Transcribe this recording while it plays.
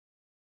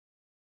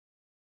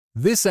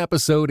This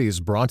episode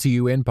is brought to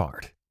you in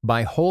part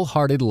by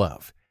Wholehearted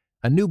Love,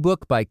 a new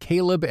book by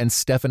Caleb and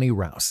Stephanie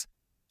Rouse.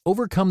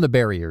 Overcome the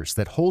barriers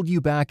that hold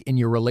you back in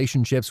your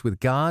relationships with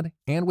God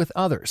and with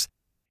others,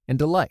 and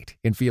delight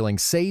in feeling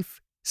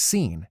safe,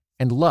 seen,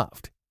 and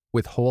loved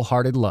with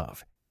Wholehearted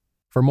Love.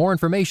 For more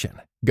information,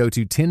 go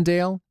to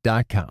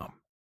Tyndale.com.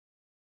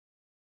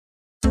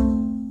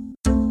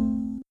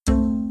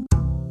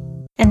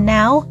 And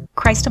now,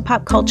 Christ in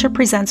Pop Culture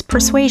presents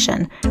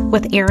Persuasion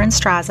with Aaron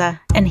Straza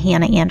and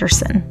Hannah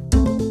Anderson.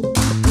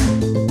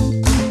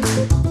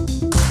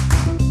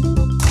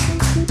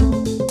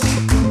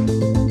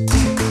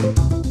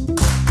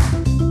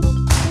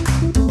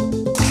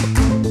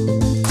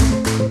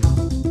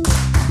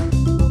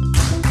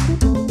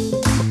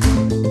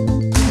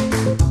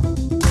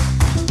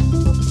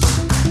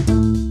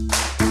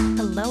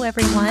 Hello,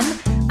 everyone.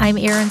 I'm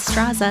Aaron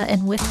Straza,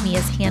 and with me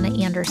is Hannah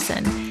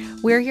Anderson.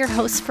 We're your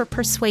hosts for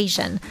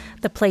Persuasion,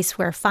 the place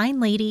where fine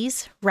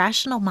ladies,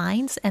 rational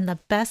minds, and the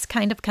best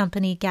kind of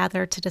company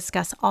gather to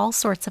discuss all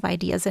sorts of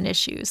ideas and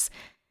issues.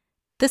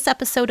 This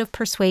episode of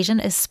Persuasion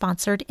is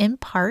sponsored in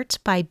part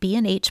by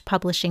B&H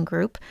Publishing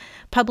Group,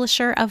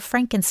 publisher of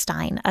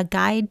Frankenstein, A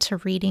Guide to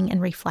Reading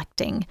and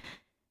Reflecting.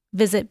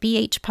 Visit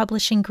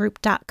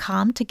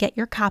bhpublishinggroup.com to get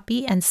your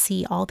copy and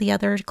see all the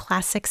other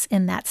classics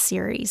in that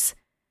series.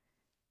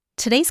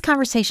 Today's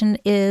conversation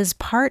is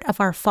part of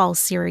our fall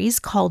series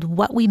called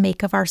What We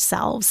Make of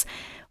Ourselves.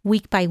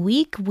 Week by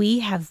week, we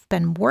have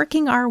been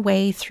working our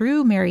way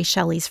through Mary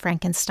Shelley's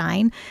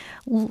Frankenstein,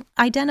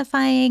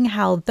 identifying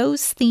how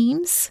those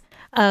themes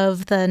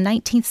of the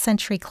 19th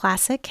century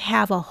classic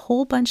have a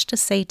whole bunch to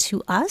say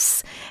to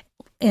us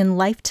in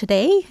life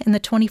today in the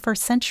 21st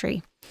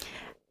century.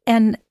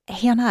 And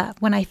Hannah,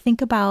 when I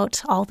think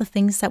about all the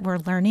things that we're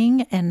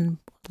learning in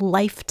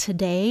life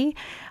today,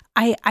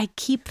 I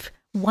keep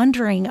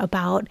wondering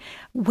about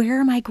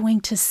where am I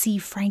going to see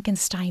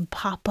Frankenstein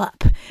pop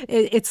up?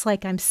 It's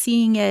like I'm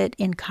seeing it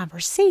in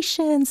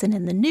conversations and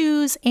in the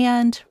news,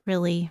 and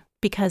really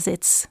because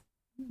it's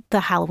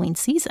the Halloween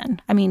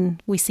season. I mean,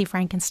 we see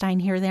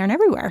Frankenstein here, there, and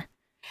everywhere.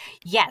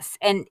 Yes,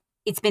 and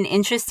it's been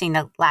interesting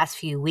the last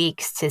few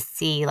weeks to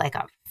see like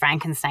a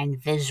Frankenstein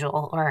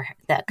visual or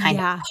the kind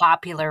of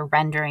popular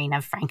rendering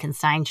of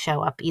Frankenstein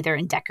show up either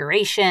in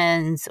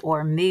decorations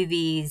or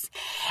movies.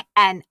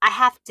 And I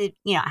have to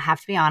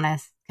be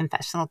honest,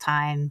 confessional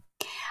time.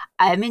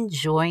 I'm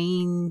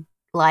enjoying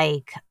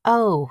like,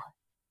 oh,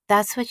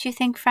 that's what you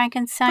think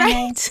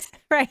Frankenstein is?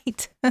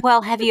 Right.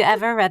 Well, have you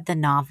ever read the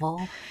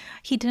novel?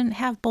 He didn't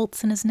have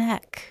bolts in his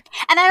neck.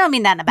 And I don't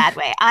mean that in a bad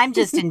way. I'm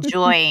just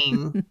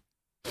enjoying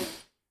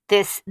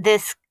this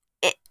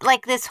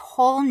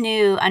whole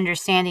new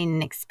understanding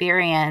and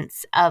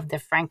experience of the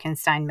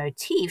Frankenstein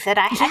motif that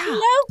I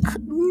had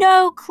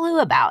no clue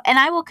about. And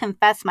I will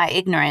confess my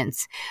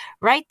ignorance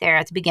right there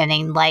at the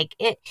beginning. Like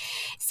 8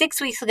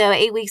 weeks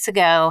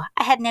ago,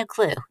 I had no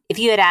clue. If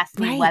you had asked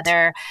me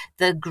whether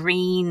the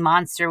green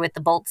monster with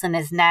the bolts in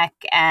his neck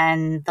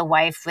and the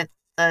wife with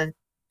the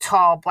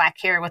tall black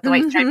hair with the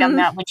white stripe down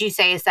the, would you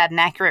say is that an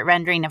accurate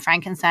rendering of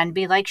Frankenstein? I'd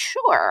be like,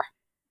 sure.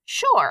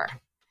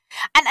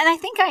 And I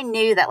think I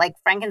knew that like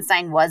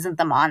Frankenstein wasn't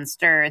the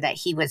monster, that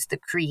he was the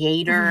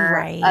creator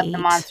of the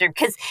monster,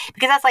 because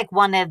that's like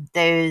one of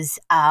those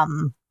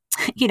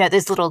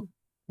those little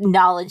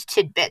knowledge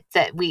tidbits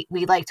that we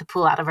like to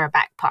pull out of our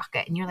back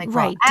pocket. And you're like,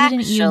 well,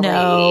 didn't you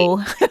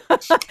know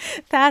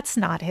that's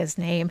not his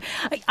name?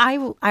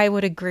 I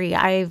would agree.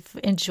 I've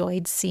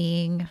enjoyed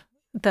seeing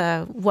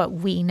what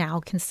we now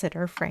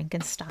consider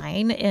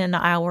Frankenstein in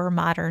our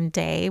modern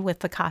day with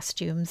the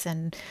costumes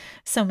and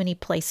so many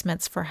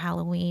placements for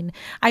Halloween.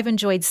 I've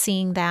enjoyed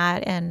seeing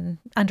that and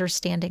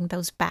understanding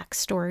those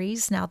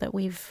backstories now that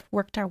we've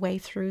worked our way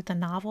through the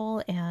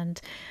novel. And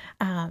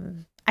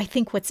I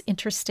think what's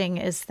interesting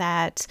is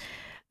that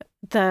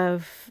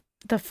the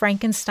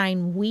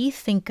Frankenstein we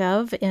think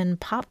of in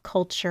pop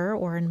culture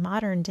or in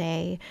modern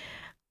day,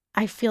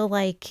 I feel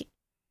like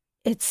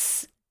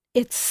it's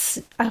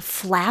a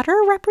flatter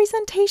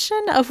representation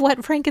of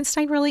what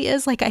Frankenstein really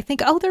is. Like, I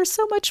think, there's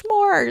so much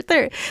more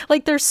there.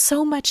 Like, there's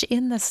so much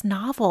in this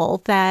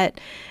novel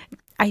that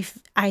I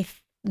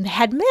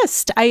had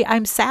missed.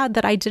 I'm sad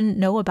that I didn't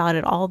know about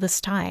it all this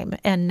time.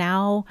 And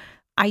now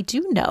I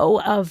do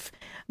know of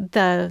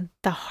the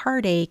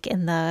heartache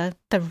and the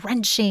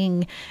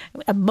wrenching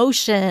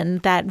emotion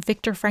that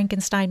Victor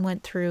Frankenstein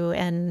went through,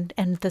 and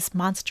this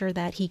monster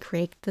that he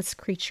created, this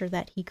creature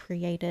that he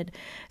created.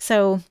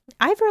 So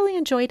I've really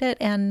enjoyed it,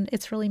 and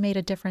it's really made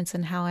a difference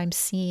in how I'm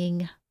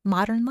seeing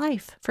modern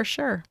life, for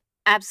sure.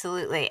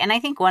 Absolutely. And I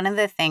think one of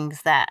the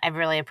things that I've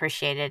really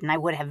appreciated, and I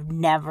would have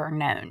never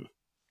known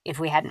if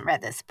we hadn't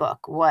read this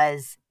book,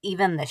 was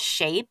even the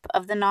shape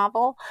of the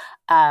novel,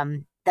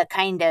 the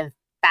kind of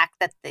fact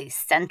that the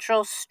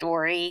central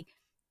story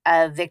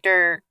of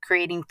Victor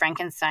creating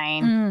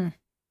Frankenstein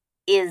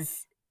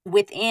is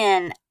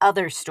within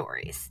other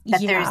stories.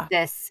 That there's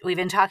this, we've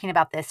been talking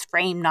about this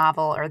frame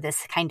novel or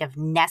this kind of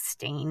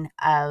nesting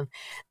of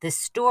the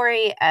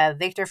story of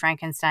Victor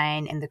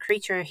Frankenstein and the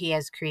creature he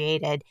has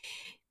created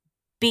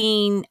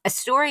being a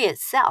story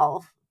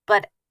itself,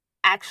 but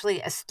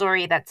actually a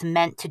story that's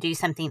meant to do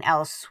something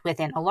else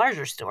within a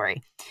larger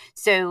story.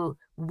 So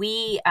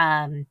we,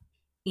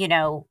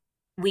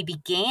 we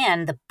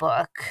began the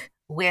book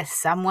with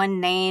someone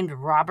named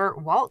Robert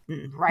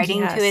Walton writing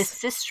to his Yes.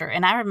 sister.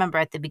 And I remember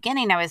at the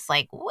beginning, I was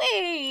like,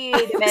 wait I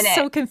a was minute.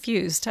 so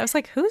confused. I was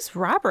like, who's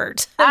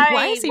Robert? And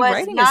why is he was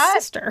writing his not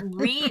sister?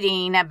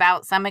 reading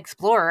about some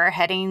explorer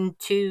heading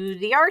to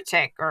the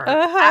Arctic, or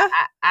Uh-huh.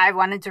 I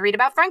wanted to read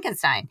about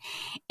Frankenstein.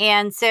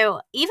 And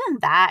so even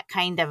that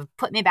kind of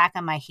put me back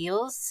on my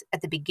heels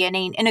at the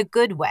beginning in a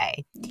good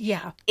way.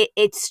 Yeah.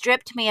 It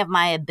stripped me of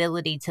my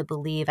ability to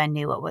believe I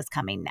knew what was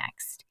coming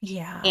next.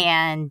 Yeah.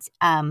 And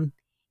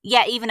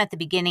even at the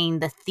beginning,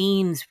 the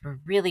themes were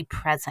really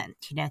present,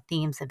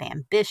 themes of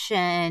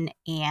ambition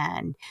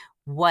and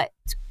what,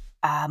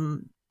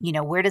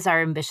 where does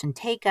our ambition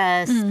take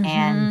us,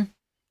 and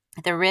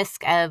the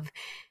risk of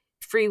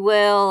free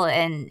will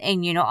and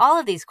all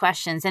of these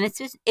questions. And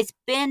it's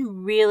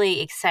been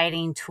really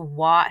exciting to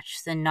watch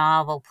the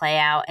novel play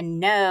out and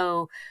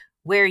know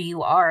where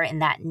you are in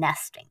that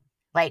nesting.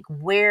 Like,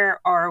 where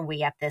are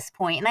we at this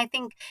point? And I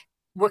think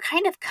we're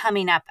kind of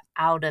coming up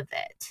out of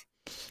it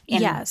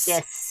in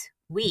this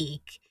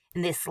week.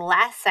 In this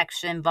last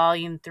section,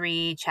 volume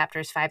 3,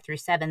 chapters 5 through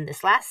 7,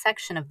 this last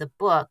section of the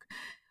book,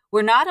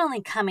 we're not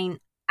only coming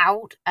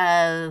out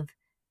of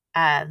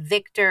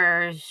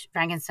Victor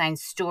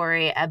Frankenstein's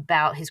story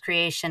about his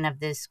creation of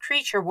this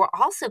creature, we're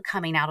also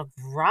coming out of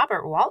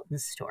Robert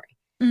Walton's story.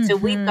 So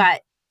we've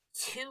got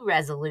 2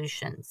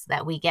 resolutions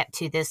that we get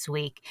to this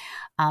week.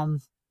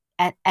 And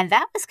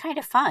that was kind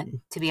of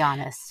fun, to be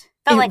honest.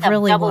 Felt like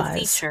really a double was.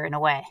 feature in a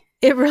way.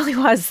 It really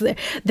was.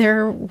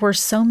 There were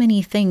so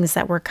many things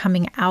that were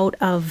coming out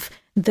of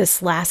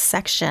this last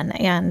section.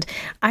 And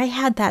I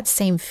had that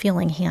same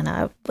feeling,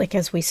 Hannah, like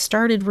as we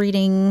started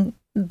reading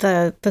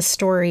the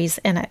stories,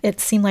 and it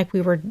seemed like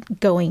we were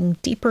going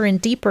deeper and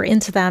deeper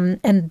into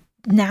them. And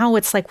now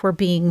it's like we're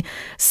being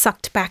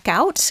sucked back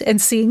out and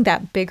seeing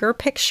that bigger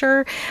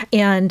picture.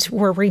 And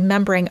we're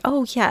remembering,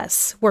 oh,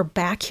 yes, we're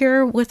back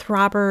here with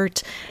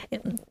Robert.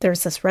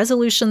 There's this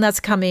resolution that's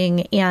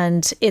coming,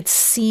 and it's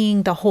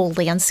seeing the whole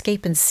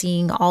landscape and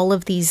seeing all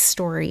of these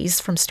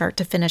stories from start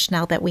to finish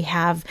now that we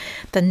have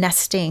the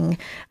nesting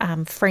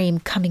frame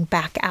coming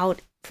back out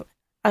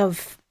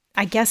of,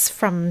 I guess,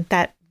 from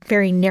that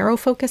very narrow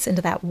focus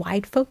into that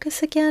wide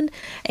focus again,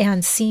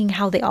 and seeing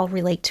how they all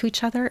relate to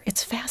each other.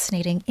 It's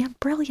fascinating and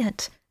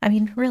brilliant. I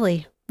mean,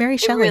 really, Mary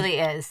Shelley. It really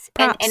is.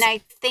 And I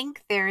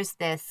think there's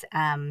this,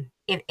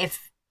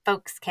 if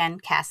folks can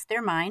cast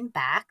their mind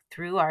back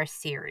through our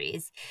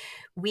series,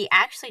 we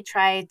actually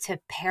tried to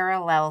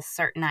parallel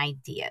certain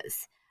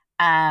ideas.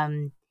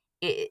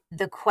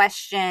 The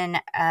question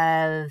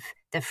of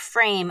the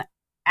frame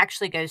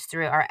actually goes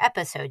through our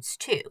episodes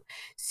too.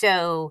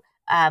 So,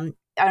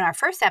 on our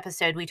first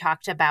episode, we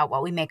talked about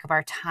what we make of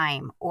our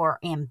time or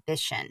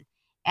ambition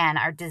and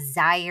our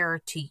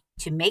desire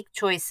to make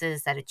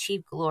choices that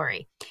achieve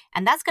glory.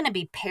 And that's going to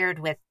be paired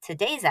with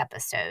today's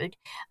episode,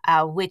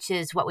 which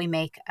is what we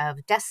make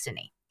of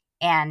destiny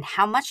and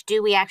how much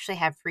do we actually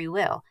have free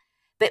will.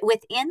 But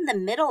within the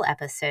middle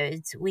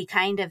episodes, we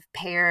kind of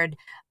paired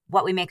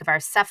what we make of our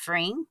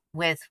suffering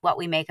with what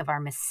we make of our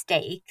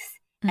mistakes.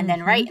 And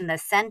then right in the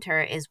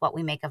center is what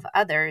we make of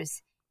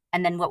others,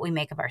 and then what we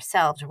make of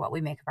ourselves or what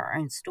we make of our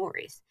own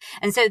stories.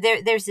 And so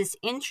there's this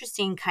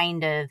interesting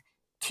kind of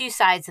 2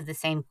 sides of the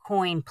same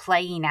coin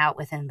playing out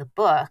within the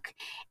book.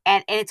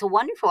 And it's a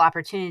wonderful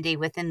opportunity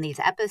within these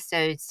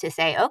episodes to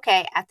say,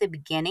 okay, at the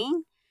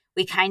beginning,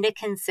 we kind of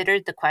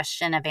considered the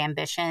question of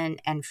ambition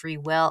and free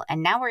will.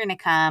 And now we're going to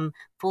come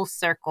full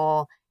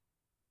circle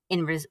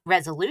in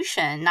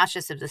resolution, not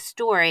just of the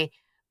story,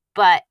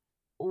 but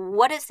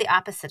what is the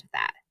opposite of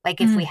that? Like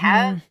if we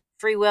have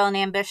free will and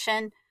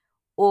ambition,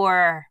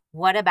 or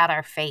what about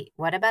our fate?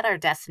 What about our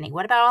destiny?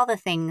 What about all the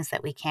things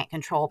that we can't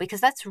control? Because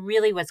that's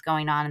really what's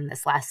going on in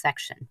this last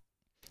section.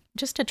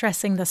 Just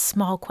addressing the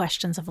small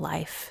questions of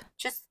life.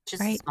 Just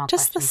right? Small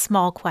just questions. The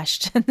small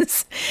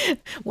questions.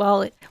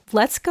 Well,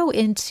 let's go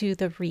into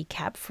the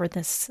recap for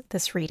this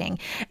reading.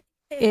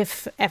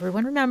 If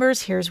everyone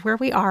remembers, here's where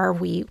we are.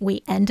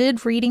 We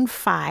ended reading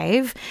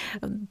 5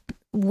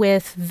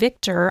 with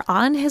Victor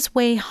on his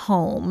way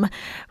home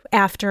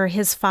after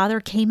his father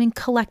came and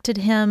collected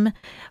him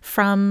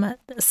from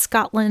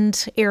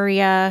Scotland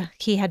area.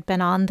 He had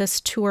been on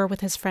this tour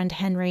with his friend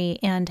Henry,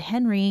 and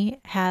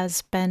Henry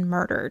has been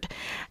murdered.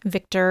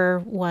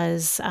 Victor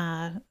was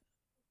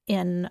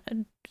in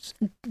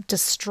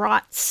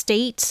distraught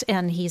state,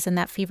 and he's in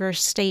that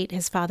feverish state.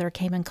 His father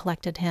came and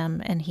collected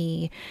him, and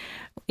he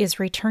is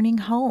returning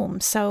home.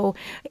 So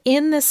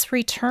in this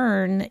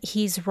return,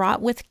 he's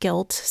wrought with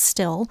guilt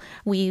still.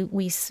 We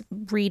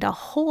read a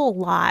whole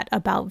lot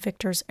about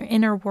Victor's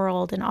inner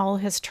world and all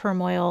his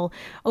turmoil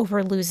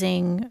over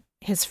losing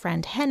his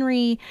friend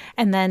Henry,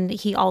 and then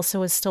he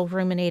also is still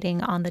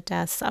ruminating on the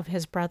deaths of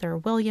his brother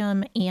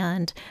William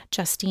and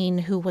Justine,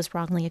 who was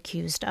wrongly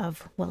accused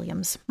of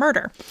William's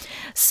murder.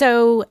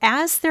 So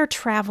as they're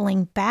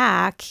traveling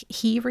back,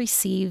 he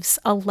receives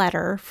a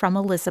letter from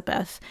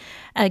Elizabeth,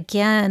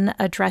 again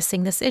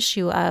addressing this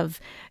issue of,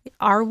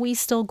 are we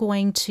still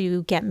going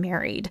to get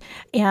married?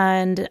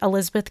 And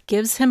Elizabeth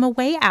gives him a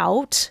way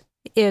out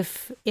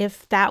if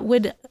that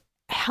would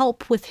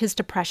help with his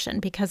depression,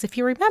 because if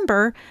you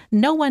remember,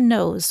 no one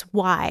knows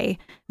why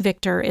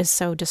Victor is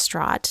so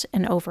distraught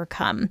and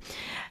overcome.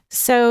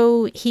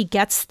 So he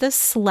gets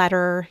this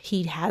letter,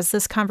 he has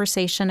this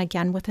conversation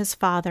again with his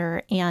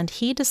father, and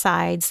he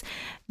decides,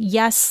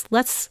 yes,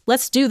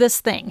 let's do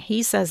this thing.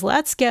 He says,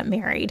 let's get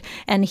married.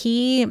 And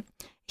he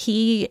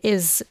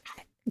is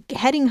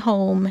heading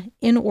home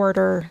in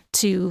order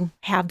to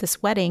have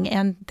this wedding,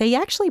 and they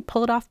actually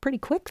pull it off pretty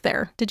quick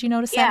there. Did you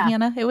notice that,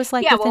 Hannah? It was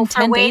like within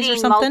 10 days or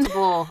something.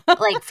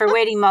 For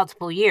waiting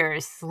multiple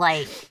years,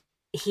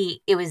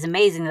 it was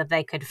amazing that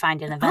they could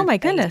find an event. Oh my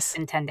goodness!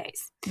 In 10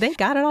 days, they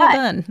got it all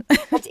done.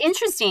 What's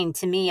interesting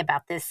to me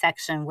about this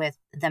section with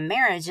the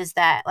marriage is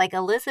that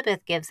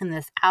Elizabeth gives him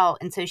this out,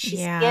 and so she's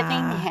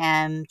giving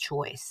him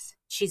choice.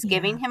 She's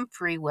giving him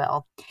free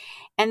will.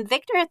 And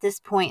Victor at this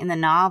point in the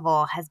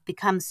novel has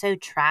become so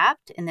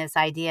trapped in this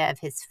idea of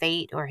his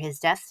fate or his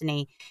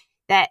destiny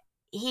that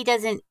he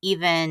doesn't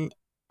even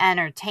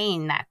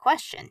entertain that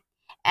question.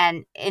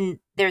 And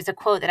there's a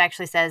quote that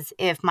actually says,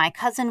 if my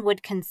cousin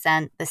would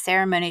consent, the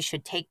ceremony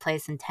should take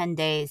place in 10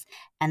 days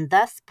and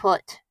thus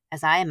put,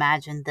 as I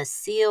imagine, the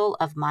seal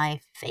of my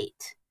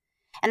fate.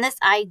 And this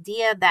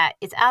idea that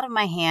it's out of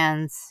my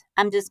hands,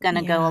 I'm just going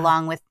to go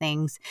along with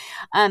things.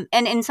 And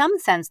in some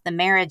sense, the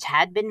marriage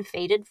had been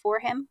fated for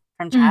him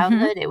from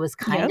childhood. It was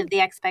kind of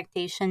the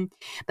expectation.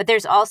 But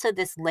there's also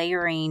this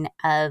layering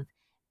of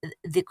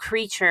the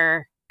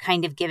creature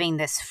kind of giving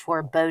this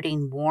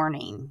foreboding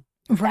warning.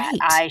 Right.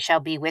 That I shall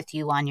be with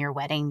you on your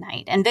wedding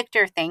night. And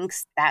Victor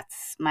thinks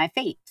that's my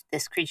fate.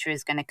 This creature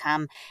is going to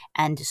come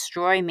and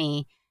destroy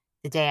me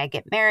the day I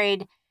get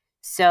married.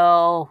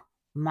 So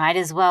might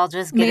as well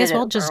just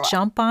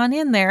jump on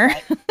in there.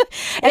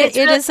 Right.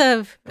 It is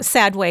a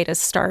sad way to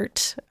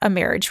start a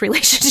marriage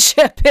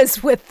relationship,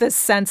 is with this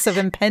sense of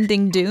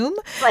impending doom.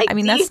 I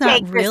mean, that's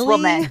not really.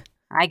 Woman.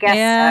 I guess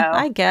so.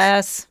 I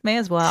guess. May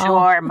as well.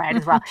 Sure, might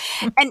as well.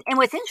 And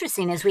what's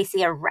interesting is we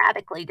see a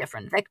radically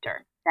different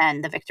Victor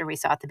than the Victor we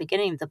saw at the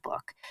beginning of the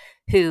book,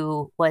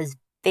 who was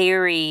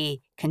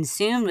very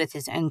consumed with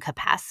his own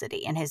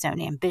capacity and his own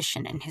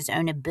ambition and his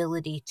own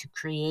ability to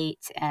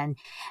create and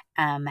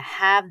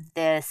have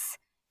this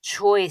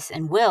choice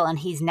and will. And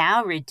he's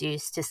now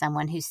reduced to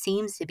someone who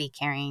seems to be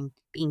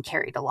being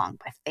carried along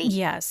by fate.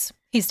 Yes,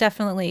 he's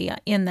definitely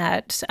in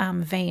that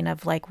vein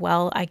of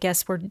I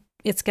guess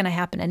it's going to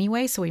happen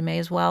anyway, so we may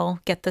as well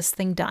get this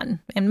thing done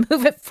and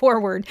move it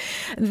forward.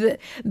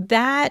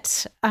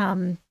 That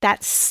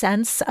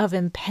sense of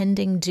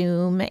impending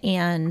doom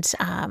and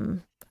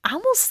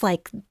almost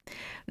like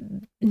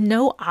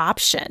no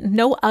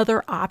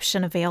other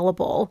option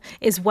available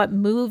is what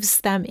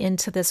moves them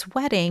into this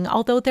wedding.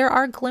 Although there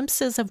are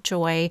glimpses of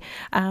joy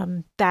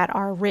that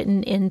are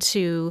written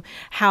into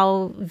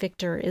how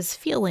Victor is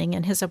feeling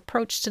and his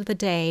approach to the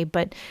day.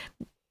 But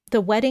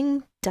the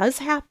wedding does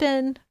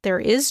happen. There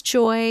is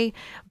joy,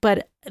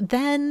 but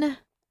then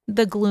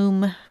the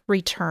gloom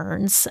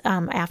returns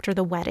after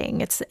the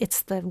wedding.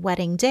 It's the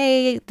wedding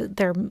day.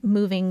 They're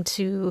moving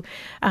to,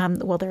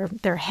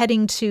 they're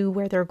heading to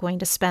where they're going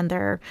to spend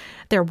their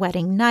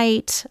wedding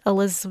night.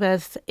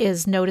 Elizabeth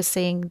is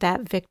noticing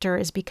that Victor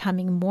is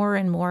becoming more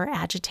and more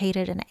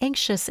agitated and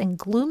anxious and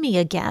gloomy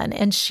again.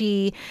 And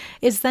she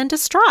is then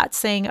distraught,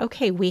 saying,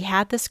 okay, we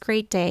had this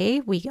great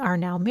day. We are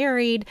now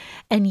married.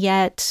 And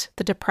yet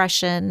the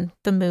depression,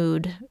 the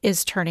mood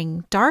is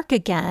turning dark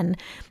again.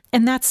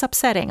 And that's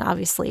upsetting,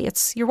 obviously.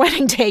 It's your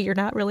wedding day. You're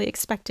not really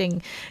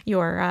expecting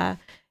your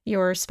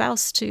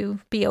spouse to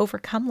be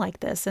overcome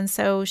like this. And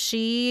so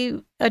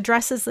she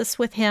addresses this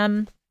with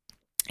him.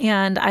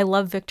 And I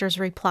love Victor's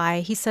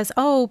reply. He says,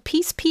 oh,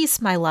 peace, peace,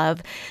 my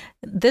love.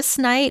 This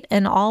night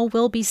and all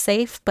will be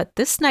safe, but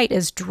this night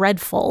is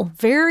dreadful,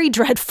 very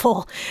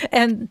dreadful.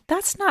 And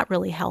that's not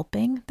really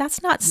helping.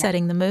 That's not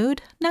setting the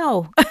mood.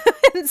 No.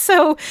 And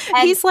so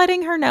he's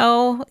letting her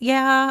know,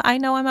 yeah, I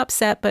know I'm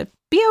upset, but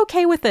be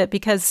okay with it,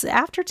 because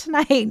after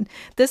tonight,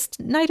 this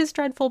night is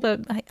dreadful,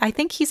 but I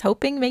think he's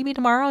hoping maybe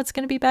tomorrow it's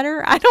going to be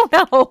better. I don't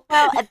know.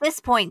 Well, at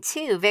this point,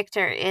 too,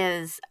 Victor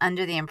is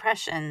under the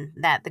impression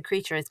that the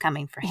creature is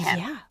coming for him.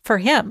 Yeah, for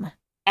him.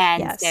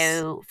 And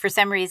so for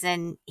some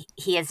reason,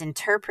 he has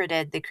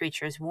interpreted the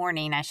creature's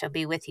warning, I shall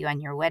be with you on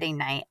your wedding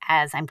night,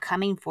 as I'm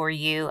coming for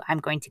you, I'm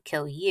going to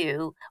kill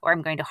you, or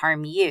I'm going to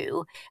harm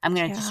you, I'm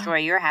going to destroy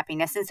your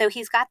happiness. And so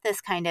he's got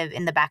this kind of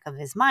in the back of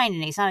his mind,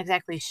 and he's not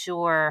exactly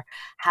sure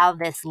how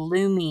this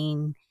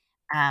looming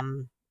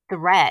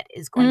threat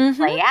is going to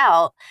play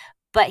out,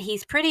 but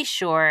he's pretty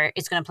sure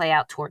it's going to play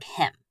out toward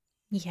him.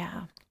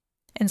 Yeah.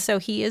 And so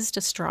he is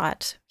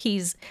distraught.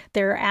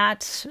 They're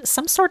at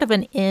some sort of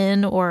an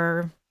inn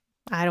or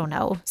I don't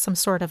know, some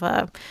sort of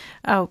a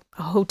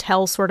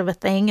hotel sort of a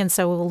thing. And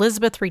so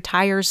Elizabeth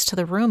retires to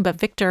the room, but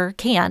Victor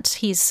can't.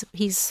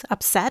 He's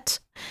upset.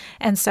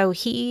 And so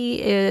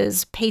he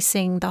is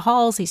pacing the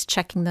halls. He's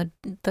checking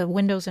the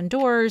windows and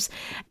doors,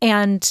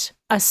 and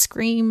a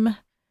scream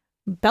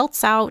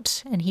belts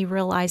out, and he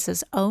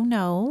realizes, oh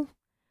no,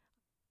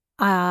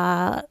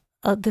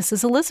 this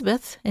is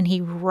Elizabeth. And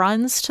he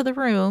runs to the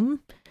room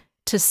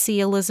to see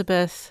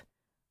Elizabeth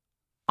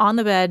on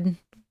the bed,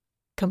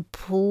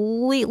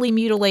 completely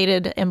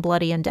mutilated and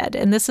bloody and dead.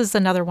 And this is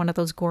another one of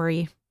those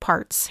gory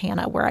parts,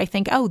 Hannah, where I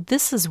think, oh,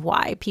 this is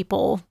why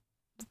people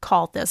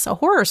call this a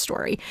horror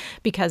story,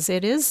 because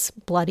it is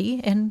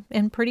bloody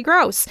and pretty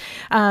gross.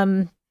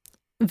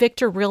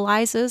 Victor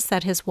realizes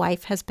that his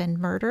wife has been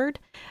murdered,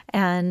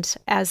 and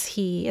as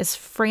he is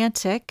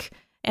frantic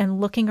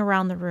and looking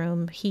around the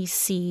room, he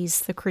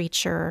sees the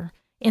creature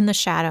in the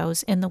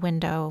shadows in the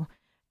window,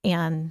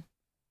 and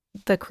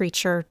the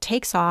creature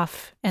takes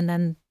off, and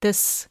then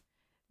this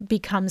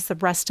becomes the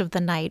rest of the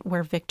night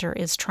where Victor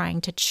is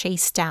trying to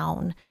chase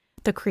down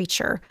the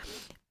creature.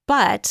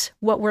 But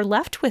what we're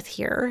left with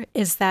here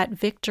is that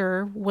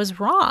Victor was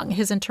wrong.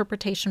 His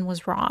interpretation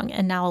was wrong.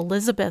 And now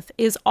Elizabeth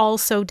is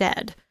also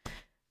dead.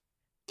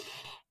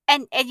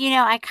 And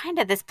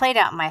this played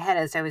out in my head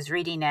as I was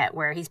reading it,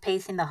 where he's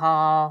pacing the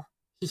hall,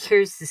 he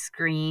hears the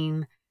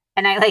scream,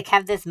 and I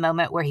have this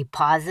moment where he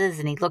pauses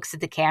and he looks at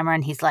the camera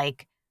and he's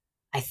like,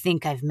 I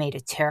think I've made a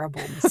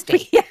terrible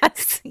mistake.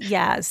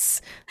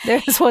 Yes.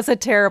 This was a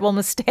terrible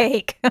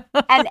mistake.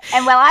 and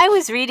while I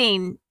was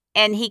reading,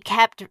 and he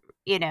kept,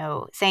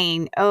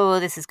 saying, oh,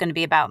 this is going to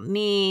be about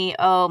me.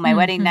 Oh, my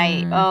wedding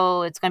night.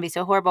 Oh, it's going to be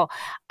so horrible.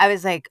 I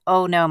was like,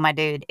 oh no, my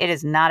dude, it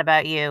is not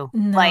about you.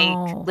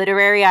 No.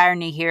 Literary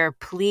irony here.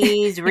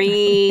 Please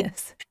read.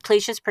 Yes.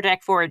 Please just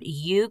project forward.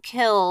 You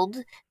killed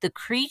the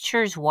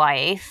creature's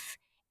wife.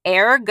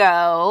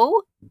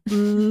 Ergo, what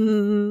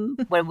do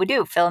we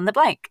do? Fill in the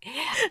blank.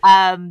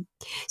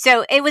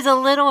 So it was a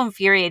little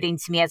infuriating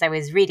to me as I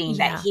was reading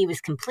that he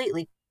was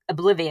completely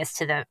oblivious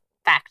to the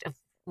fact of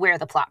where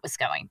the plot was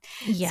going.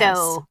 Yes.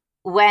 So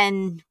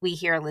when we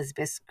hear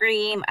Elizabeth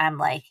scream, I'm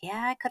like,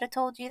 yeah, I could have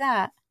told you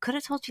that. Could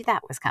have told you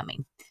that was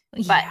coming.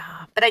 But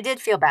I did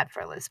feel bad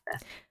for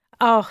Elizabeth.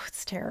 Oh,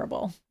 it's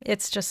terrible.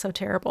 It's just so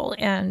terrible.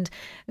 And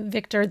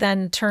Victor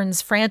then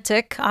turns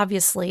frantic,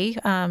 obviously,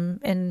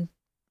 and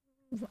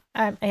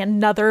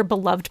another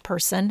beloved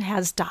person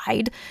has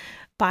died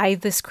by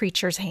this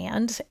creature's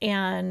hand,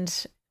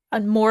 and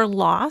more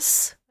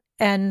loss.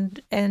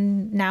 And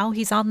now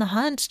he's on the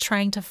hunt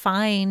trying to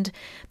find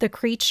the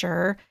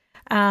creature.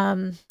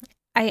 I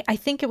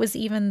think it was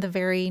even the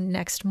very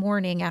next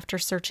morning, after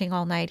searching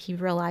all night, he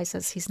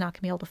realizes he's not going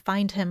to be able to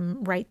find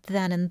him right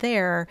then and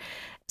there.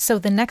 So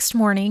the next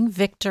morning,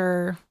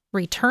 Victor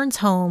returns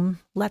home,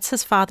 lets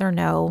his father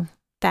know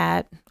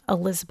that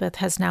Elizabeth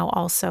has now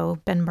also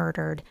been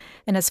murdered.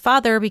 And his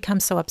father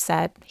becomes so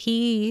upset,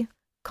 he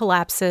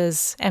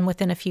collapses, and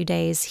within a few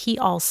days, he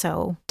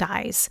also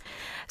dies.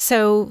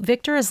 So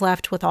Victor is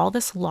left with all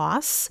this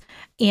loss,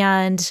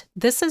 and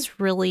this is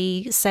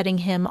really setting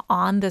him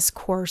on this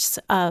course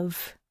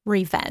of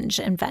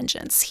revenge and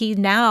vengeance. He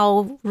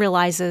now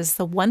realizes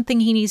the one thing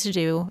he needs to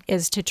do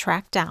is to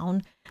track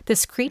down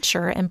this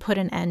creature and put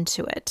an end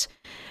to it.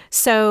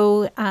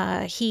 So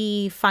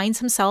he finds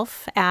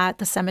himself at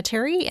the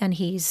cemetery, and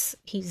he's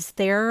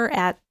there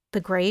at the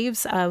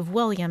graves of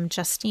William,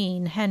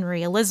 Justine,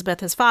 Henry,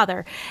 Elizabeth, his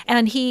father,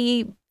 and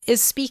he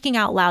is speaking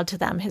out loud to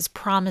them his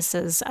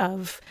promises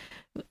of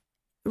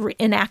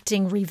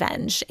enacting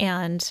revenge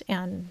and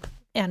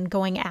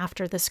going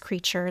after this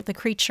creature. The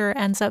creature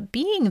ends up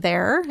being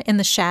there in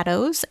the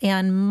shadows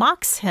and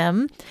mocks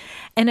him,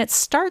 and it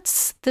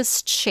starts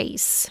this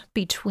chase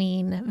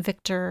between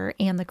Victor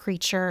and the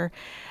creature,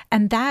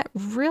 and that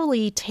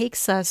really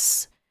takes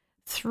us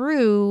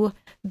through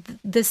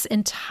this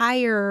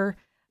entire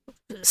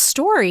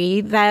story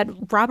that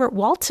Robert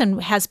Walton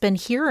has been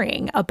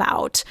hearing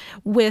about,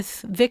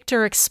 with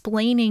Victor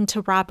explaining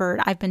to Robert,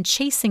 I've been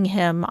chasing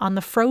him on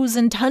the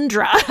frozen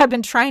tundra. I've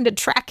been trying to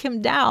track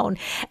him down.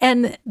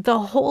 And the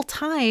whole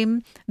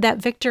time that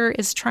Victor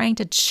is trying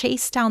to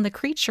chase down the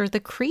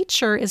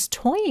creature is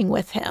toying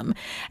with him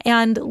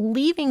and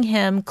leaving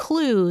him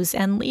clues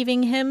and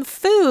leaving him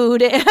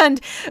food and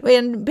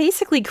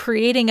basically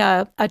creating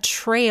a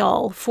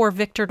trail for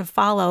Victor to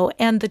follow.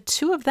 And the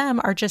two of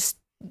them are just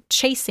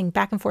chasing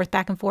back and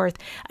forth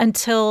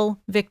until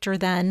Victor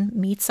then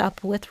meets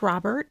up with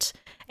Robert.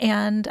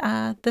 And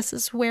this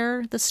is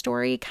where the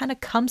story kind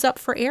of comes up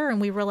for air, and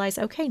we realize,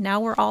 okay,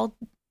 now we're all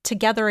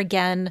together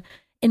again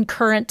in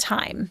current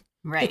time.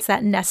 Right. It's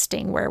that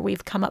nesting where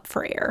we've come up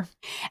for air.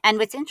 And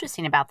what's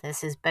interesting about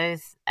this is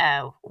both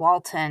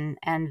Walton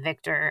and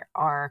Victor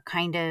are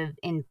kind of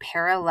in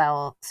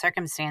parallel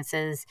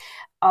circumstances,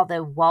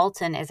 although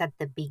Walton is at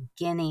the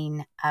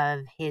beginning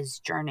of his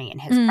journey and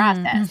his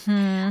process.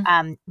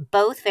 Mm-hmm.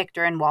 Both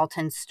Victor and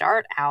Walton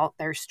start out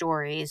their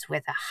stories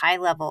with a high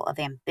level of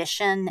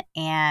ambition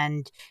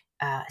and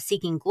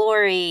seeking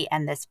glory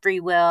and this free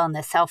will and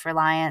this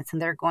self-reliance,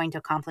 and they're going to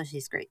accomplish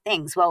these great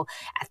things. Well,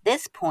 at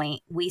this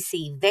point, we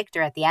see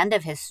Victor at the end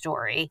of his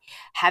story,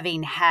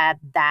 having had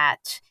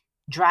that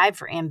drive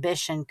for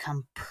ambition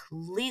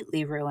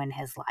completely ruin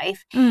his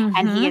life. Mm-hmm.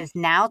 And he is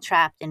now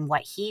trapped in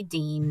what he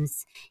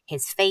deems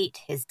his fate,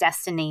 his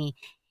destiny.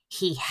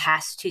 He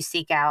has to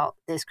seek out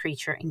this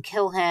creature and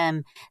kill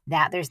him,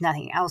 that there's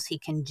nothing else he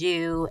can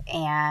do,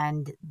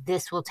 and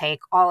this will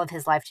take all of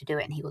his life to do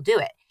it, and he will do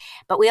it.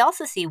 But we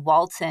also see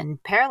Walton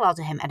parallel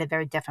to him at a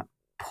very different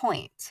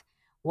point.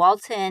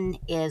 Walton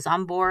is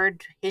on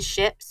board his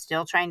ship,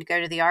 still trying to go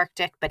to the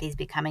Arctic, but he's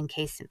become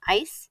encased in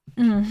ice.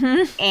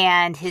 Mm-hmm.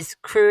 And his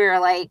crew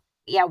are like,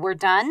 yeah, we're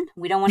done.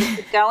 We don't want to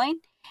keep going.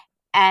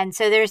 And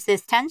so there's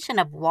this tension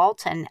of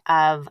Walton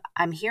of,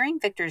 I'm hearing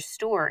Victor's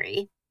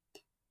story,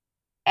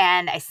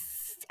 and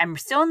I'm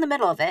still in the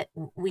middle of it.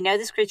 We know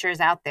this creature is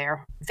out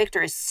there.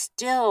 Victor is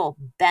still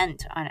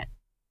bent on it,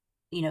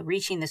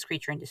 reaching this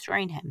creature and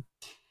destroying him.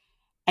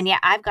 And yet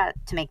I've got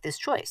to make this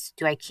choice.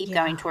 Do I keep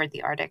going toward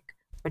the Arctic,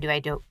 or do I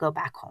go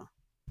back home?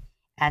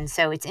 And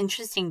so it's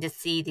interesting to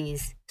see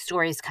these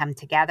stories come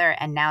together.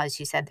 And now, as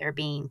you said, they're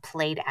being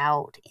played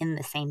out in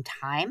the same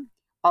time,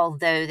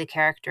 although the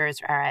characters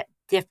are at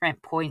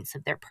different points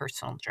of their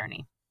personal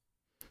journey.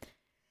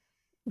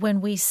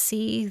 When we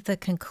see the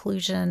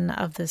conclusion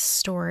of this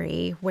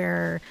story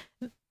where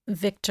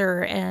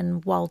Victor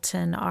and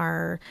Walton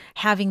are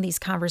having these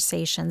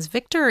conversations,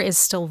 Victor is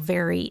still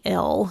very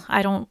ill.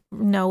 I don't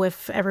know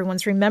if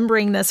everyone's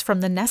remembering this from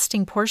the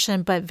nesting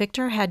portion, but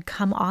Victor had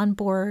come on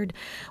board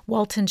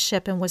Walton's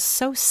ship and was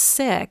so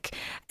sick,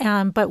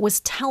 but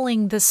was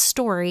telling this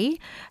story,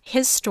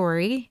 his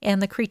story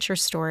and the creature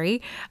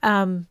story,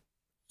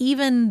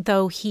 even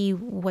though he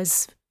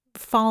was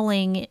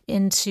falling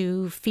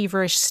into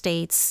feverish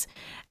states.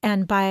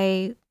 And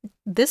by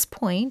this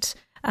point,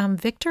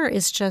 Victor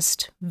is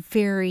just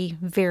very,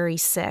 very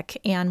sick,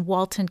 and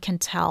Walton can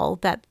tell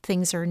that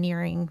things are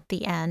nearing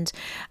the end.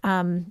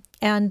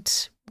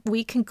 And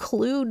we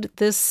conclude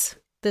this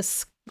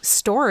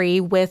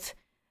story with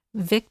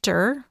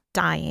Victor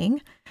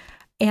dying,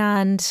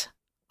 and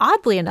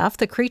oddly enough,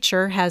 the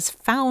creature has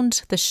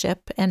found the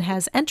ship and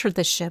has entered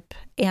the ship.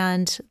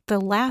 And the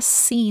last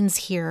scenes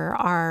here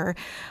are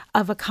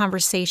of a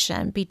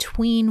conversation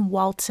between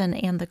Walton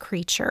and the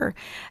creature.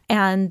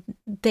 And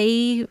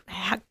they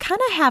kind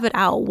of have it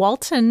out.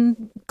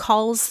 Walton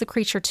calls the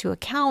creature to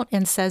account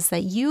and says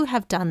that you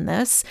have done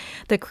this.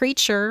 The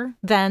creature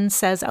then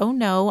says, oh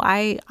no,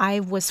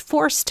 I was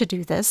forced to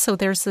do this. So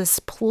there's this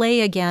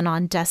play again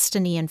on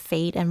destiny and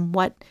fate and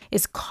what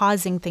is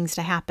causing things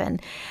to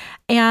happen.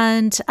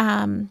 And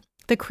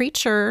the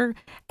creature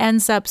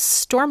ends up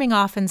storming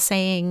off and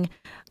saying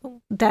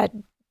that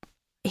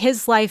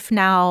his life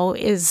now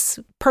is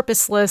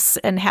purposeless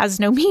and has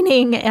no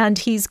meaning, and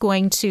he's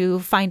going to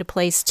find a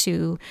place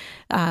to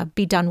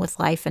be done with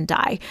life and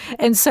die.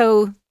 And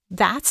so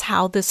that's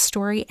how this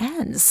story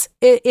ends.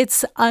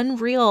 It's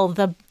unreal,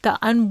 the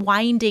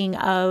unwinding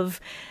of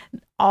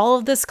all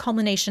of this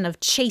culmination of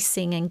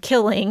chasing and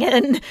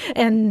killing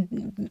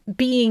and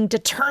being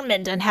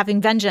determined and having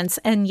vengeance,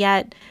 and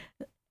yet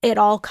it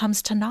all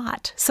comes to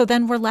naught. So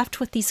then we're left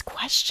with these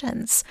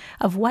questions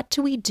of what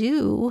do we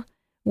do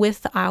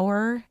with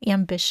our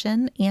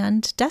ambition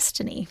and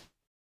destiny?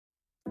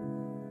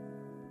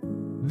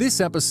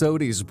 This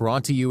episode is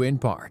brought to you in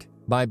part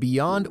by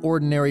Beyond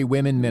Ordinary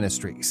Women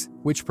Ministries,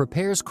 which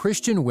prepares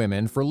Christian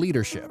women for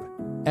leadership.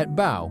 At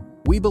BOW,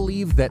 we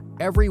believe that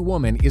every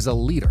woman is a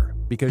leader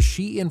because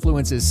she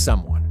influences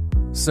someone.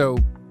 So,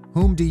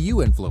 whom do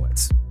you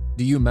influence?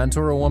 Do you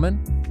mentor a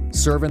woman?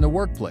 Serve in the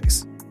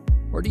workplace?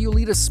 Or do you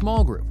lead a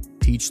small group,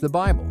 teach the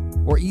Bible,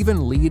 or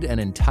even lead an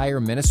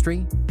entire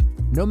ministry?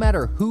 No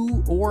matter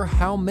who or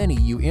how many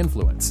you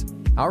influence,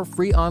 our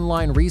free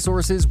online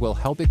resources will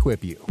help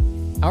equip you.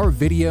 Our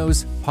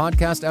videos,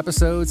 podcast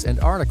episodes, and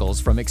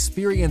articles from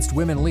experienced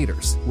women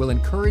leaders will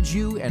encourage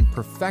you and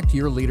perfect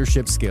your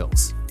leadership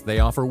skills. They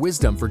offer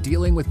wisdom for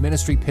dealing with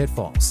ministry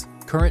pitfalls,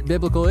 current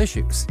biblical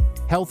issues,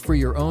 health for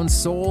your own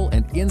soul,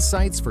 and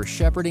insights for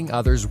shepherding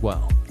others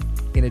well.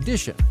 In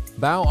addition,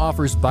 BOW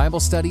offers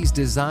Bible studies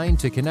designed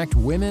to connect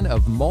women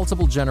of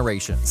multiple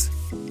generations.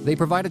 They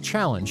provide a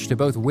challenge to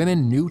both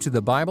women new to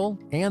the Bible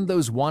and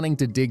those wanting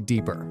to dig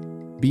deeper.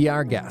 Be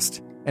our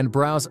guest and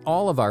browse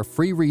all of our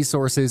free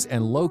resources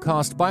and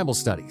low-cost Bible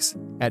studies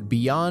at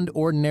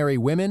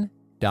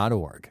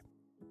beyondordinarywomen.org.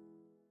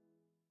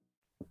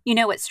 You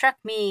know, what struck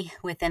me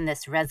within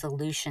this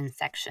resolution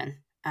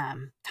section,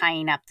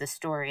 tying up the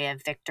story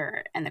of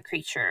Victor and the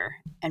creature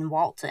and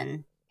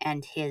Walton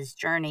and his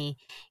journey,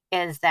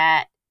 is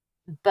that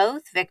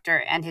both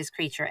Victor and his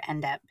creature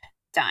end up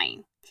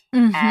dying.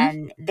 Mm-hmm.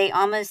 And they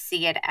almost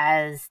see it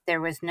as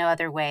there was no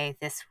other way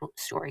this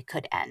story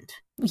could end.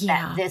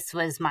 Yeah. That this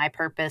was my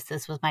purpose,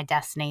 this was my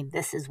destiny,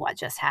 this is what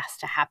just has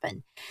to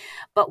happen.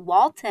 But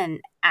Walton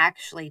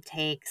actually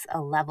takes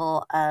a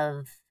level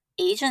of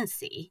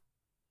agency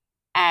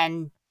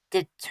and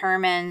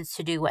determines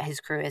to do what his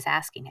crew is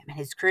asking him. And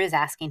his crew is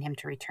asking him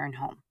to return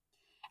home.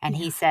 And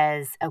he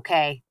says,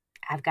 okay,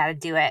 I've got to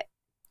do it.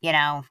 You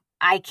know,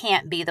 I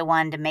can't be the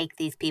one to make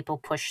these people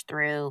push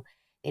through.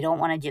 They don't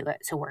want to do it.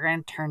 So we're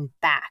going to turn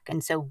back.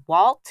 And so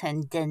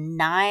Walton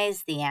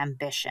denies the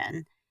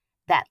ambition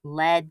that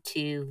led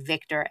to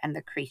Victor and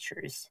the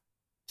creature's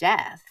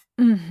death,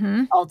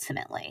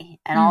 ultimately,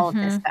 and all of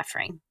this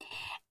suffering.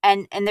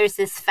 And there's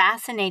this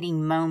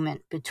fascinating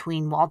moment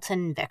between Walton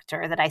and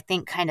Victor that I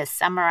think kind of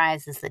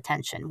summarizes the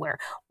tension, where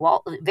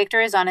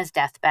Victor is on his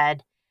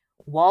deathbed.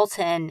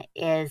 Walton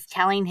is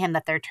telling him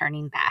that they're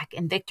turning back.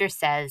 And Victor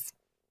says,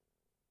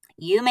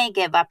 "You may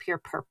give up your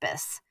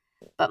purpose,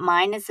 but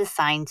mine is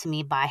assigned to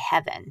me by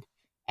heaven,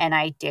 and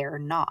I dare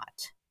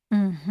not."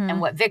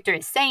 And what Victor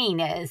is saying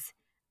is,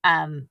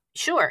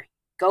 sure,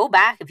 go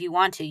back if you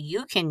want to.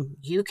 You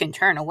can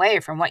turn away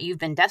from what you've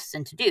been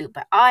destined to do,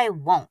 but I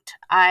won't.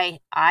 I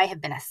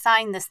have been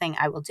assigned this thing.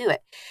 I will do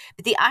it.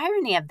 But the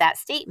irony of that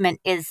statement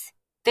is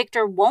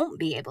Victor won't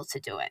be able to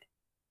do it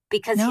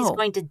because he's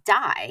going to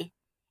die,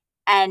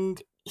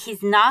 and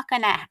he's not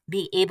going to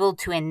be able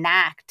to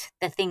enact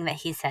the thing that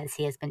he says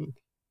he has been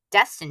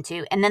destined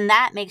to. And then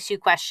that makes you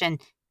question,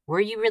 were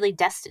you really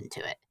destined to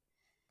it?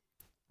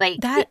 Like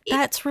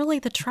that's really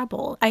the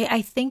trouble.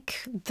 I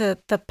think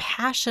the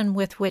passion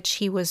with which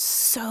he was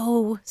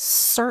so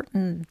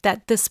certain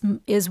that this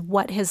is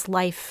what his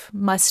life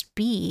must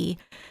be,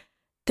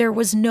 there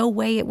was no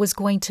way it was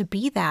going to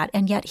be that.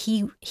 And yet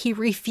he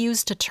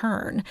refused to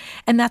turn.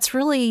 And that's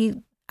really,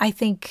 I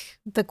think,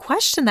 the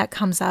question that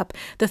comes up,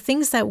 the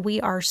things that we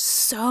are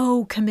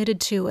so committed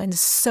to and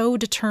so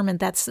determined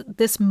that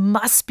this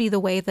must be the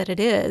way that it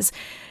is.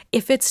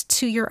 If it's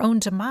to your own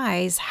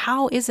demise,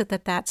 how is it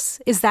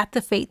is that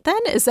the fate then?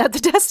 Is that the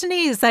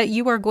destiny? Is that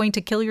you are going to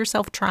kill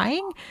yourself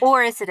trying?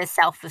 Or is it a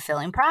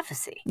self-fulfilling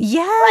prophecy?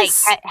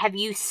 Yes. Like, have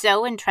you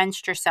so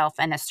entrenched yourself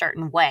in a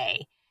certain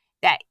way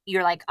that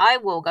you're like, I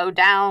will go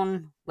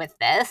down with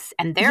this,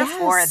 and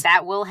therefore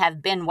that will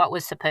have been what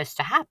was supposed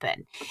to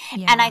happen.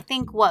 Yeah. And I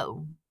think what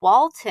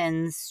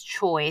Walton's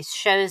choice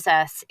shows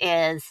us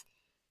is,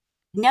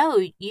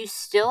 no, you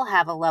still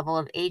have a level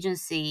of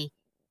agency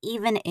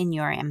even in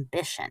your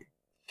ambition.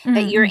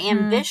 That your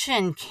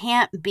ambition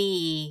can't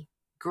be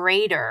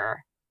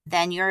greater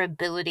than your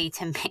ability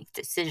to make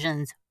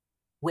decisions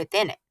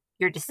within it.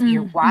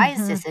 Your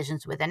wise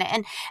decisions within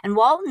it. And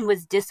Walton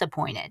was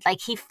disappointed. Like,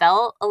 he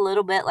felt a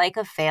little bit like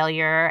a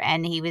failure,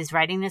 and he was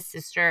writing his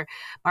sister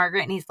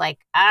Margaret, and he's like,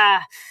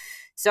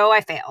 so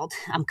I failed.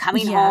 I'm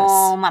coming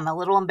home. I'm a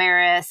little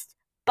embarrassed,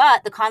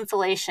 but the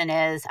consolation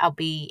is I'll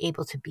be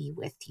able to be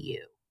with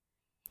you.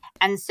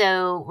 And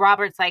so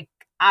Robert's like,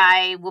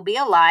 I will be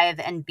alive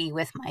and be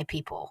with my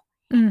people.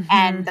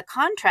 And the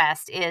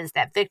contrast is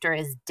that Victor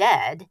is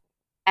dead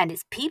and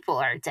his people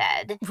are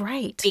dead.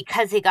 Right.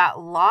 Because he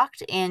got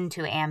locked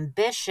into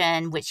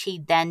ambition, which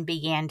he then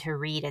began to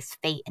read as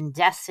fate and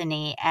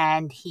destiny.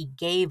 And he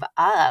gave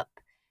up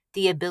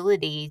the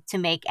ability to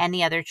make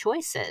any other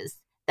choices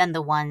than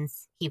the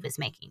ones he was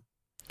making.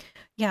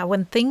 Yeah,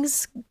 when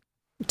things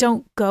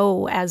don't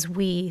go as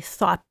we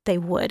thought they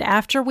would,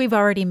 after we've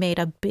already made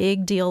a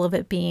big deal of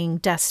it being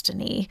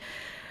destiny,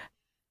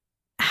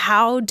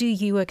 how do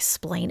you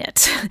explain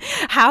it?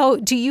 How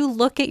do you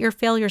look at your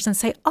failures and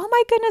say, oh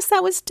my goodness,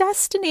 that was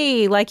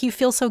destiny? Like, you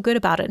feel so good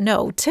about it.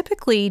 No,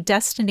 typically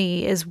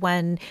destiny is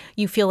when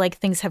you feel like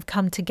things have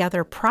come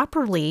together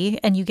properly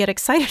and you get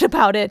excited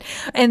about it.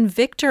 And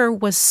Victor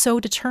was so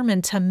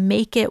determined to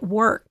make it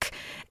work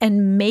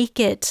and make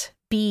it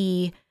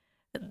be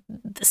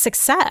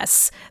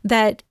success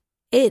that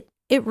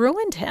it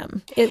ruined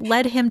him. It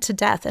led him to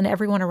death and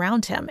everyone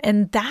around him.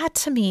 And that,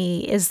 to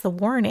me, is the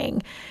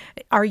warning.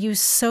 Are you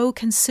so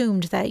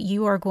consumed that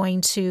you are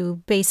going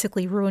to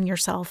basically ruin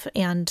yourself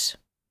and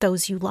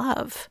those you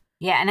love?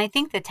 Yeah, and I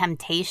think the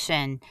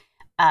temptation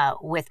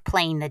with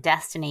playing the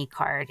destiny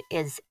card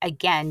is,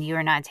 again,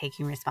 you're not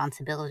taking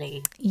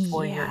responsibility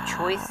for your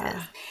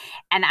choices.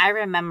 And I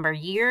remember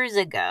years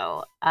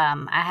ago,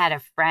 I had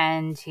a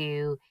friend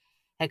who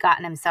had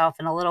gotten himself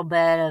in a little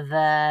bit of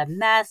a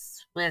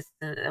mess with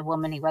a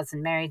woman he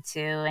wasn't married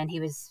to. And he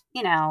was,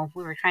 we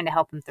were trying to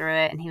help him through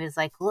it. And he was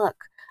like, look,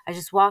 I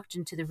just walked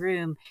into the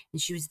room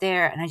and she was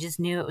there and I just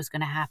knew it was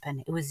going to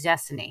happen. It was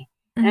destiny.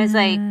 And I was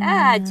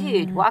like,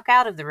 dude, walk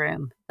out of the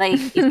room. Like,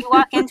 if you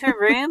walk into a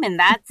room and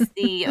that's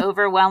the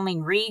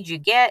overwhelming read you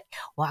get,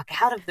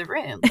 walk out of the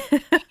room.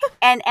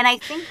 And I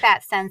think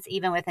that sense,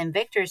 even within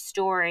Victor's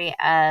story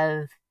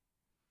of,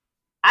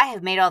 I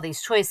have made all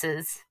these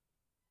choices.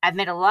 I've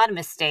made a lot of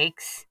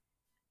mistakes,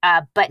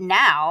 but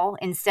now,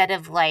 instead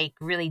of like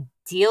really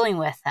dealing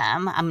with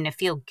them, I'm going to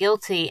feel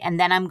guilty, and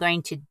then I'm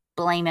going to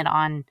blame it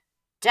on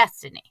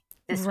destiny.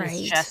 This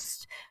was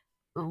just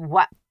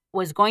what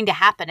was going to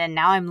happen, and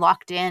now I'm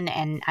locked in,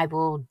 and I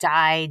will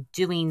die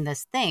doing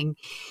this thing.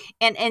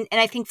 And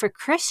I think for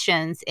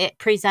Christians, it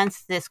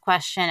presents this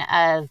question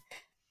of,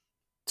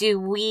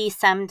 do we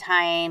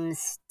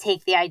sometimes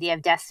take the idea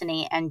of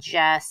destiny and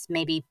just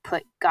maybe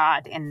put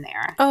God in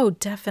there. Oh,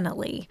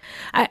 definitely.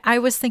 I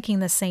was thinking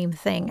the same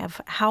thing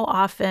of how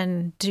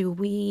often do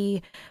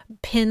we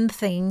pin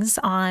things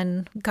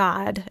on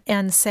God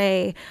and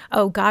say,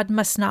 oh, God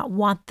must not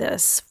want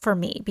this for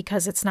me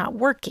because it's not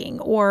working,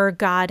 or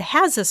God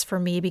has this for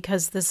me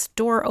because this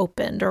door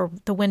opened or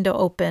the window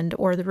opened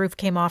or the roof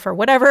came off or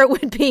whatever it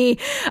would be.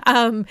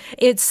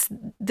 It's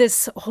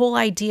this whole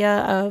idea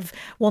of,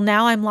 well,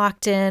 now I'm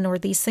locked in or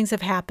these things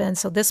have happened,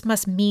 so this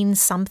must mean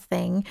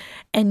something.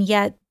 And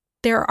yet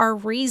there are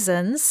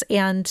reasons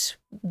and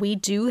we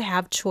do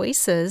have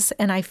choices.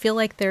 And I feel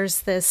like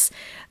there's this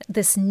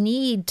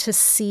need to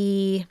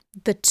see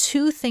the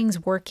two things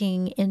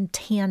working in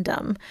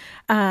tandem,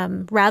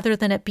 rather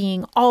than it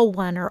being all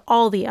one or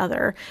all the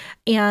other.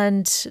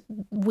 And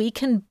we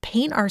can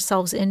paint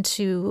ourselves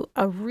into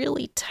a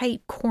really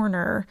tight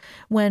corner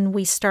when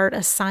we start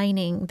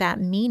assigning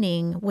that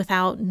meaning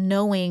without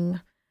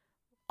knowing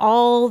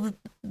all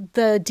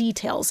the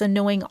details and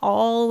knowing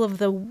all of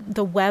the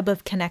web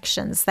of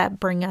connections that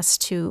bring us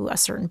to a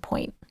certain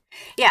point.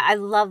 Yeah, I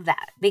love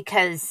that,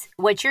 because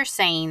what you're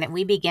saying, that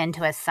we begin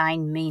to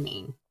assign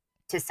meaning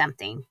to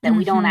something that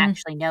we don't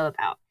actually know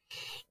about.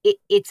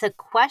 It's a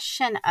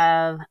question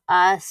of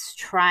us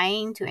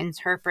trying to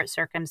interpret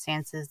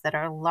circumstances that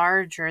are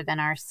larger than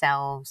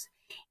ourselves,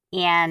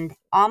 and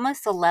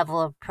almost a level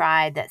of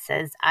pride that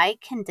says, I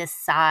can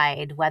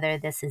decide whether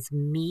this is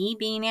me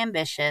being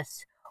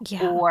ambitious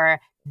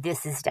or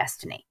this is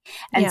destiny.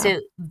 And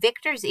so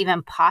Victor's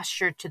even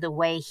postured to the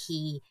way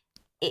he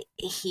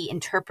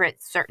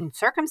interprets certain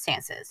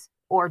circumstances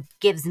or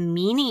gives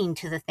meaning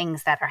to the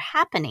things that are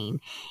happening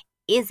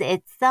is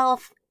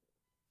itself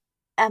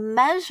a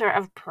measure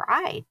of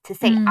pride to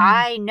say,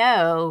 I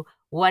know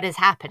what is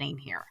happening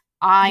here.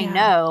 I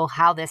know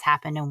how this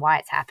happened and why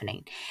it's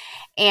happening.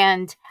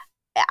 And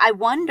I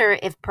wonder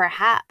if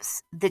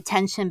perhaps the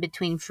tension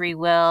between free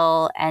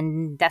will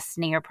and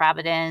destiny or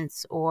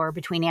providence, or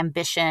between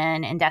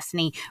ambition and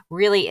destiny,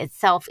 really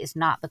itself is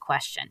not the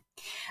question.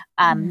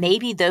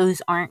 Maybe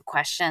those aren't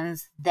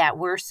questions that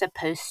we're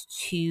supposed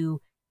to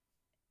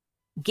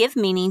give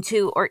meaning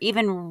to, or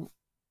even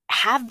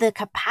have the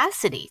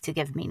capacity to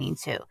give meaning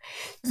to.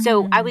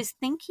 So I was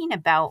thinking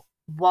about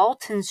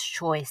Walton's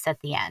choice at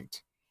the end.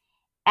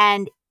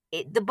 And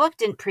the book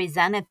didn't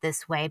present it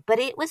this way, but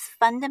it was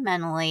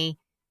fundamentally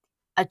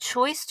a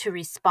choice to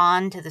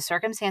respond to the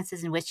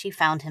circumstances in which he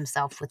found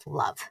himself with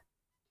love.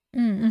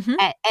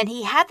 And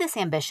he had this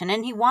ambition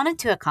and he wanted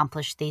to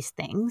accomplish these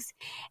things.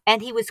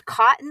 And he was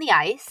caught in the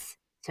ice.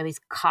 So he's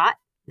caught.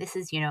 This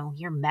is,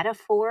 your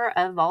metaphor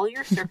of all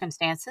your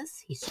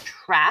circumstances. He's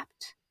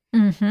trapped.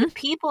 The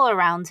people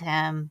around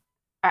him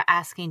are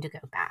asking to go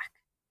back.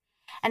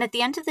 And at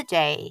the end of the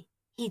day,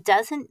 he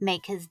doesn't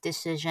make his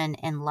decision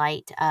in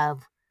light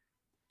of,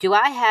 do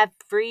I have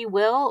free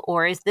will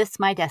or is this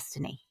my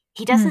destiny?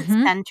 He doesn't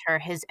center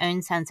his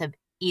own sense of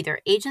either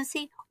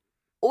agency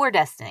or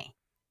destiny.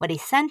 What he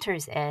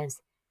centers is,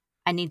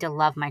 I need to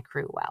love my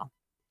crew well,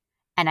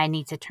 and I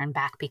need to turn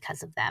back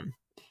because of them.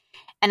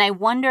 And I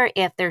wonder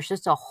if there's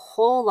just a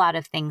whole lot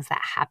of things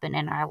that happen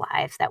in our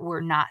lives that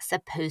we're not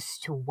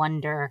supposed to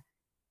wonder,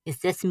 is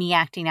this me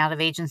acting out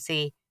of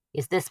agency?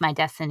 Is this my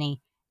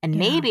destiny? And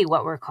maybe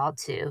what we're called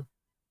to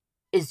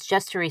is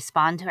just to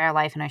respond to our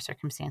life and our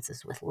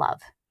circumstances with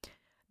love.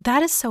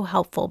 That is so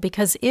helpful,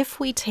 because if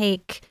we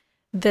take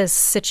this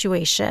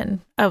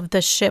situation of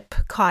the ship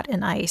caught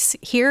in ice,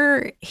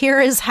 here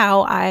is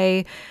how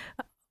I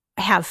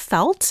have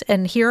felt,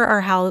 and here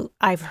are how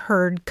I've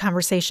heard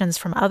conversations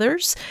from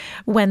others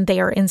when they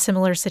are in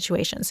similar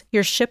situations.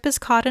 Your ship is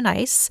caught in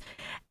ice,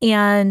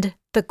 and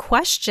the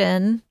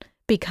question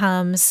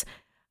becomes,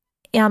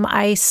 am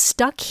I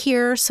stuck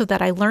here so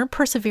that I learn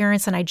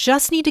perseverance and I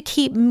just need to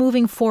keep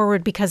moving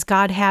forward because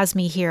God has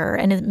me here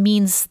and it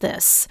means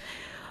this?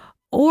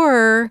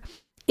 Or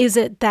is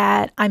it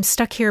that I'm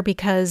stuck here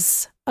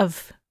because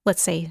of,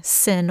 let's say,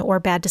 sin or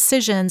bad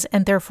decisions,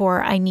 and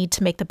therefore I need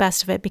to make the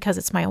best of it because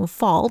it's my own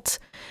fault?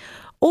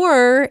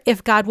 Or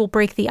if God will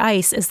break the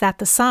ice, is that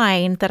the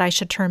sign that I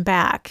should turn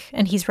back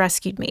and he's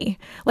rescued me?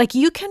 Like,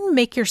 you can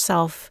make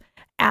yourself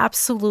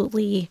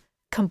absolutely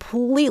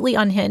completely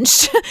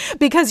unhinged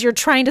because you're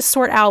trying to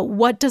sort out,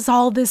 what does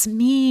all this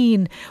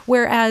mean?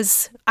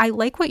 Whereas I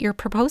like what you're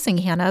proposing,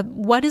 Hannah.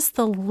 What is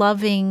the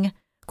loving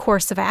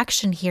course of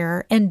action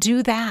here? And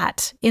do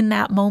that in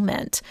that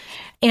moment.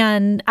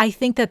 And I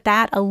think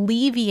that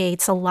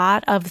alleviates a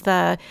lot of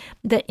the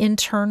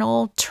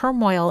internal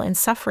turmoil and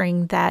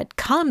suffering that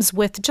comes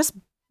with just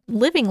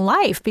living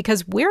life,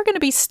 because we're going to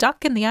be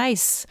stuck in the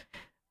ice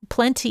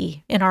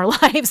plenty in our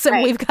lives,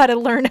 and we've got to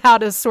learn how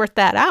to sort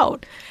that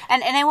out.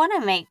 And I want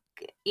to make,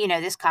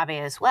 this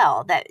caveat as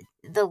well, that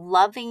the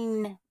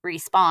loving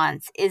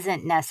response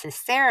isn't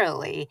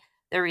necessarily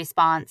the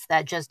response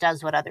that just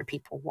does what other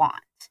people want.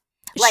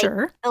 Like,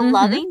 sure. The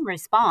loving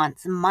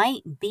response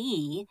might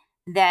be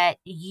that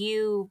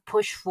you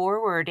push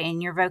forward in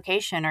your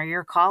vocation or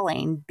your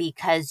calling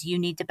because you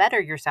need to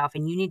better yourself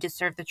and you need to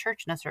serve the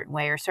church in a certain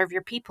way or serve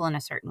your people in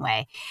a certain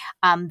way,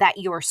 that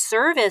your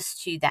service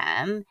to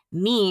them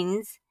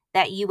means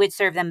that you would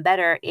serve them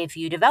better if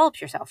you develop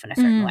yourself in a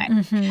certain way.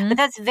 But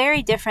that's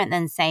very different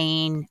than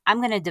saying, I'm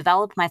going to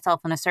develop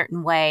myself in a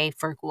certain way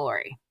for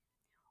glory,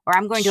 or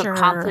I'm going to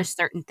accomplish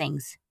certain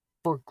things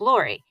for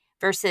glory,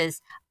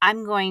 versus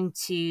I'm going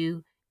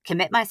to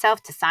commit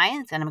myself to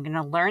science and I'm going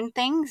to learn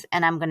things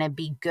and I'm going to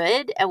be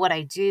good at what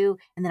I do.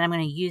 And then I'm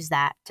going to use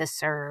that to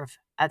serve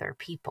other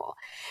people.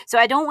 So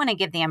I don't want to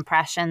give the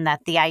impression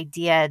that the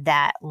idea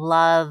that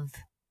love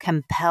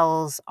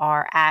compels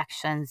our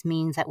actions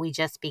means that we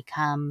just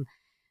become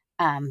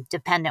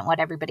dependent on what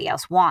everybody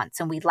else wants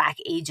and we lack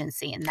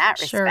agency in that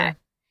respect.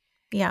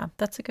 Yeah,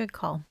 that's a good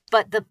call.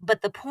 But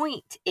the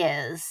point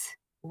is,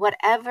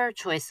 whatever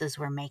choices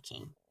we're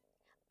making,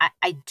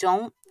 I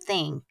don't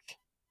think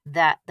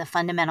that the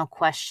fundamental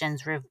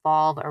questions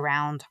revolve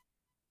around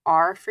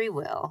our free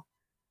will,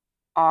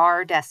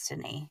 our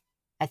destiny.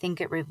 I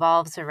think it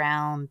revolves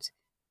around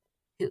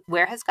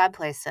where has God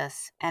placed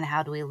us and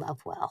how do we love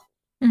well.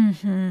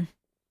 I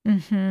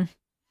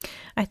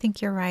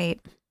think you're right.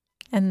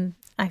 And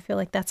I feel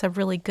like that's a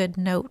really good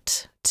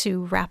note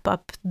to wrap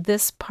up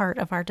this part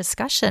of our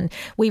discussion.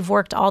 We've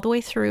worked all the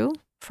way through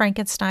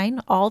Frankenstein,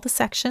 all the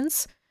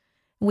sections.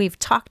 We've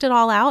talked it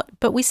all out,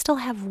 but we still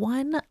have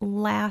one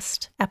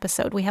last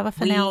episode. We have a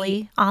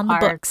finale on the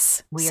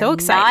books. So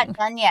exciting. Not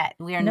done yet.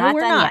 We are not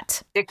done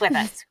yet. Stick with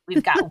us.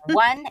 We've got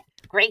one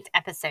great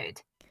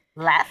episode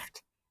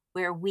left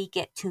where we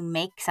get to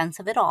make sense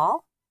of it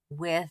all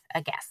with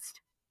a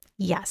guest.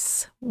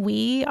 Yes,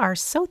 we are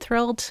so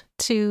thrilled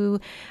to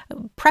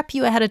prep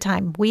you ahead of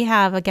time. We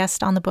have a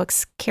guest on the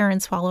books. Karen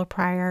Swallow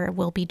Prior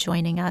will be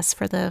joining us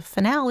for the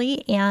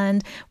finale,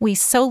 and we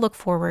so look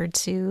forward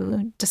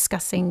to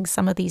discussing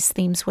some of these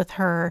themes with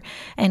her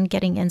and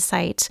getting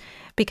insight,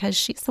 because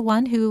she's the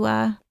one who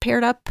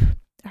paired up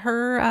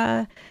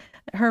her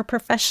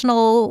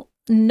professional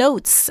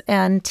notes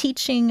and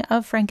teaching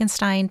of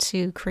Frankenstein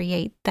to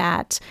create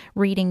that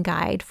reading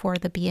guide for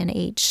the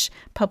B&H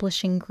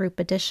Publishing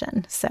Group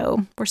edition.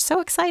 So we're so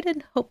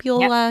excited. Hope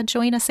you'll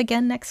join us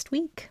again next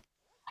week.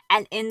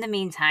 And in the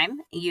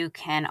meantime, you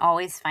can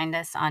always find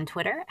us on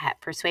Twitter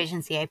at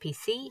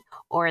PersuasionCIPC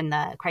or in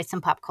the Christ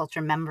and Pop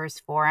Culture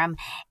Members Forum,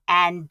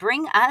 and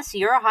bring us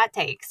your hot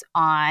takes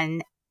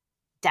on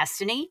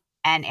destiny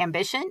and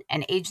ambition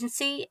and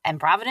agency and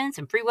providence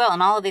and free will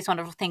and all of these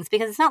wonderful things,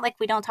 because it's not like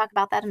we don't talk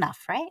about that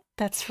enough, right?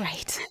 That's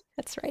right.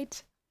 That's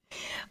right.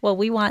 Well,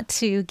 we want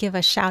to give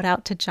a shout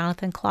out to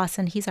Jonathan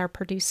Clausen. He's our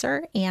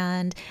producer,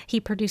 and he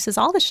produces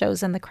all the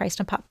shows in the Christ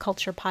and Pop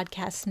Culture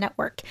Podcast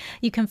Network.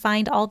 You can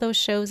find all those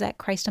shows at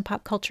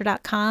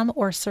christandpopculture.com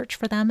or search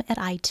for them at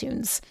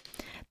iTunes.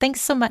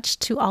 Thanks so much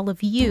to all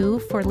of you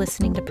for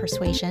listening to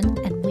Persuasion,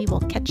 and we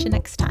will catch you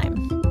next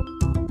time.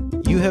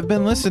 You have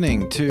been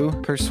listening to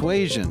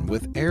Persuasion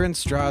with Aaron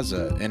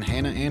Straza and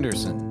Hannah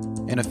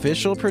Anderson, an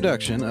official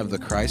production of the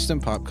Christ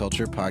and Pop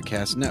Culture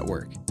Podcast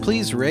Network.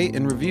 Please rate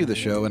and review the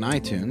show in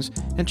iTunes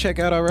and check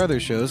out our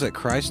other shows at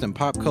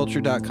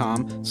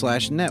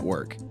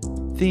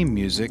christandpopculture.com/network. Theme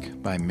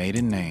music by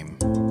Maiden Name.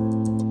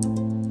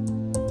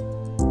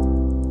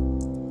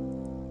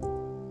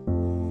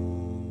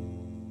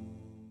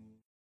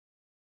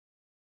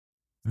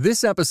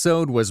 This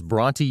episode was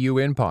brought to you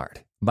in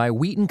part by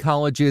Wheaton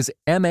College's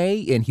MA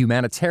in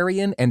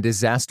Humanitarian and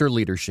Disaster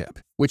Leadership,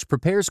 which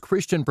prepares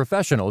Christian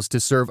professionals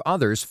to serve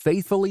others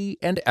faithfully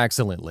and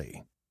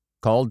excellently.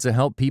 Called to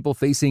help people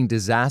facing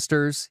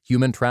disasters,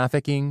 human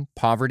trafficking,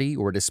 poverty,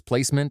 or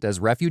displacement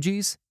as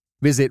refugees?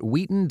 Visit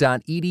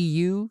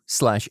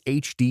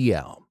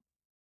wheaton.edu/HDL.